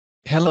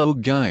Hello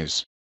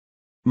guys.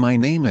 My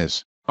name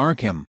is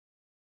Arkham.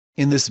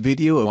 In this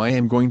video I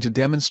am going to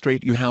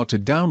demonstrate you how to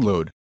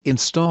download,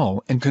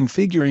 install and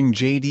configuring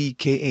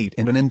JDK8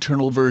 and an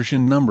internal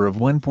version number of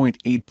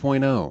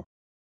 1.8.0.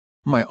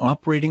 My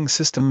operating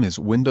system is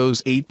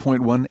Windows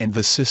 8.1 and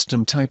the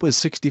system type is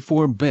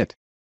 64-bit.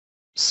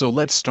 So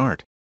let's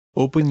start.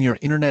 Open your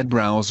internet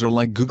browser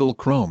like Google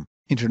Chrome,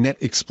 Internet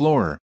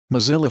Explorer,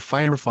 Mozilla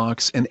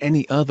Firefox and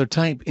any other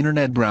type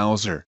internet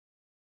browser.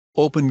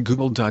 Open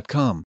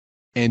Google.com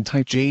and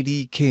type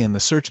JDK in the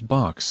search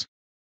box.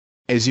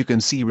 As you can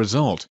see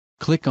result,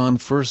 click on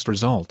first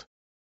result.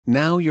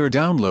 Now your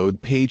download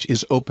page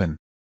is open.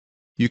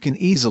 You can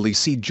easily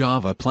see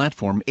Java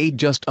Platform 8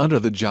 just under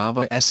the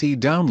Java SE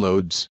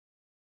downloads.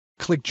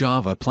 Click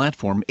Java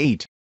Platform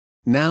 8.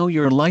 Now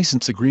your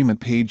license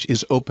agreement page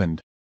is opened.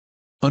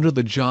 Under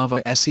the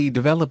Java SE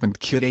Development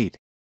Kit 8.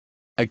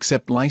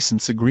 Accept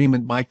license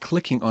agreement by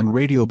clicking on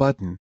radio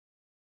button.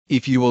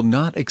 If you will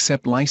not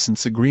accept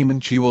license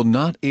agreement you will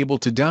not able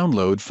to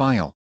download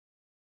file.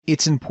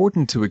 It's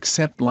important to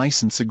accept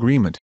license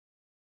agreement.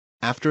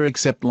 After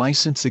accept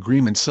license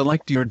agreement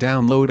select your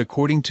download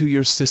according to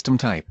your system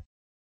type.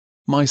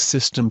 My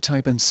system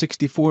type in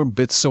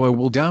 64-bit so I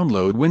will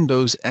download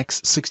Windows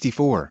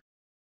x64.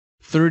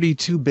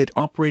 32-bit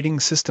operating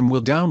system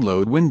will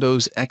download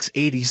Windows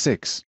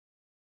x86.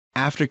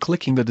 After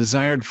clicking the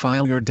desired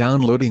file your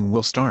downloading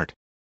will start.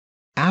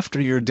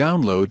 After your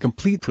download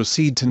complete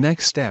proceed to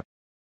next step.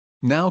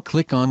 Now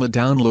click on the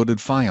downloaded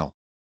file.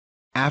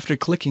 After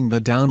clicking the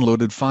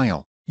downloaded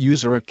file,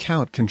 user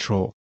account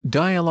control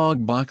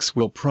dialog box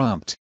will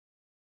prompt.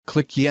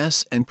 Click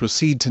yes and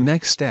proceed to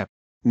next step.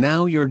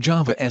 Now your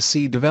Java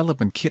SE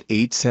Development Kit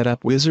 8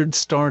 setup wizard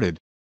started.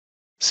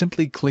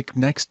 Simply click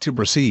next to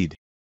proceed.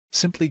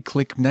 Simply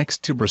click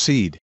next to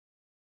proceed.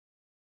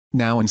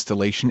 Now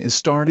installation is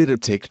started.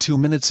 It take 2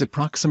 minutes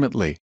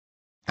approximately.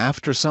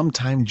 After some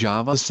time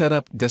Java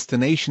Setup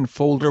Destination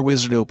folder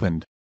wizard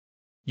opened.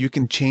 You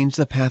can change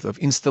the path of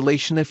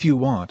installation if you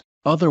want,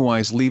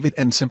 otherwise leave it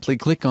and simply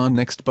click on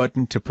next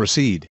button to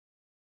proceed.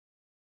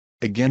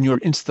 Again your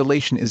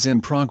installation is in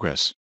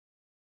progress.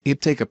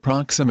 It take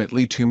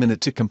approximately 2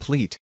 minutes to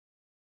complete.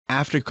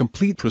 After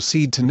complete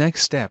proceed to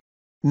next step.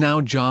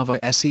 Now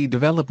Java SE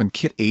Development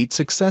Kit 8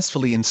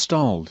 successfully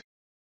installed.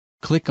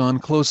 Click on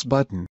close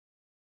button.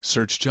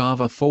 Search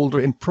Java folder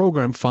in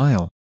program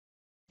file.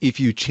 If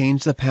you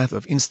change the path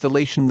of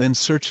installation then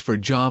search for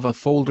Java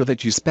folder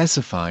that you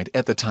specified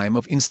at the time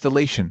of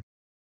installation.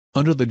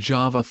 Under the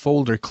Java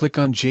folder click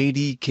on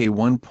JDK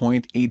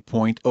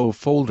 1.8.0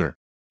 folder.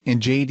 In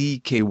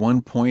JDK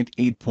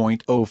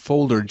 1.8.0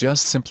 folder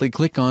just simply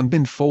click on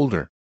bin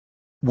folder.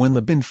 When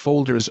the bin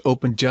folder is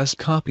open just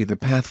copy the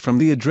path from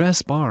the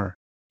address bar.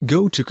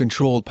 Go to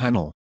control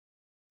panel.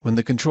 When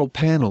the control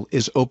panel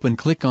is open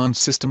click on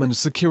System and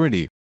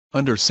Security.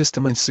 Under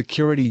System and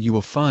Security you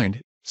will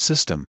find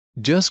System.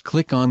 Just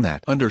click on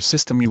that. Under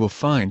System you will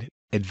find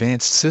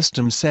Advanced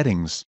System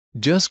Settings.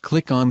 Just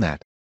click on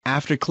that.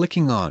 After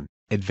clicking on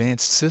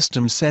Advanced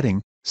System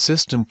Setting,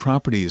 System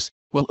Properties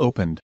will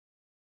opened.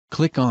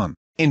 Click on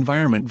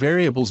Environment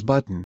Variables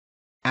button.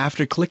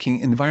 After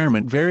clicking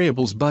Environment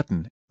Variables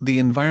button, the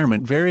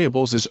Environment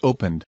Variables is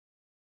opened.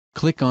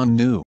 Click on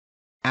New.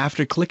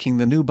 After clicking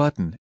the New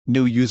button,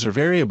 New User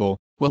Variable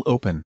will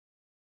open.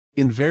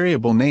 In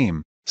variable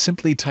name,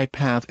 simply type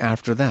path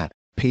after that,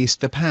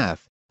 paste the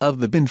path of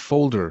the bin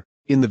folder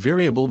in the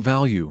variable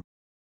value.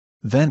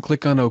 Then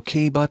click on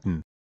OK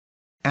button.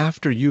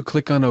 After you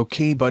click on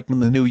OK button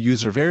the new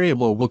user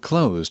variable will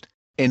closed,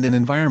 and in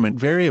environment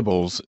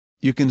variables,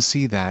 you can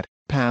see that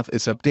path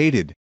is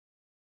updated.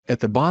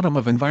 At the bottom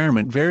of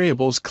environment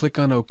variables click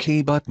on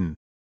OK button.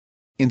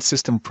 In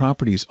system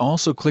properties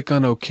also click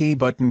on OK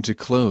button to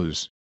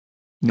close.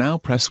 Now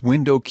press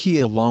Window key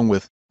along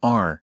with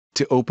R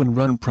to open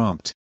run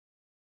prompt.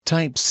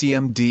 Type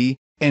CMD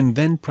and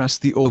then press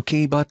the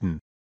OK button.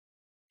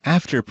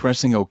 After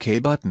pressing OK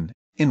button,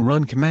 in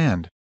Run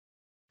command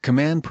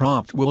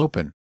prompt will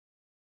open.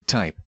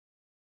 Type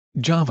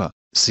Java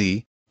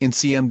C in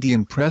CMD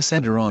and press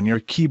Enter on your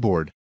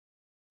keyboard.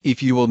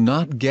 If you will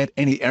not get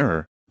any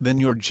error, then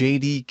your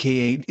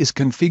JDK8 is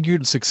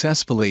configured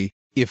successfully.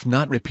 If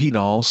not, repeat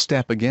all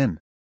step again.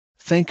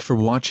 Thank for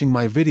watching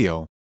my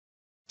video.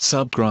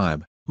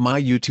 Subscribe my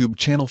YouTube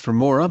channel for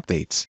more updates.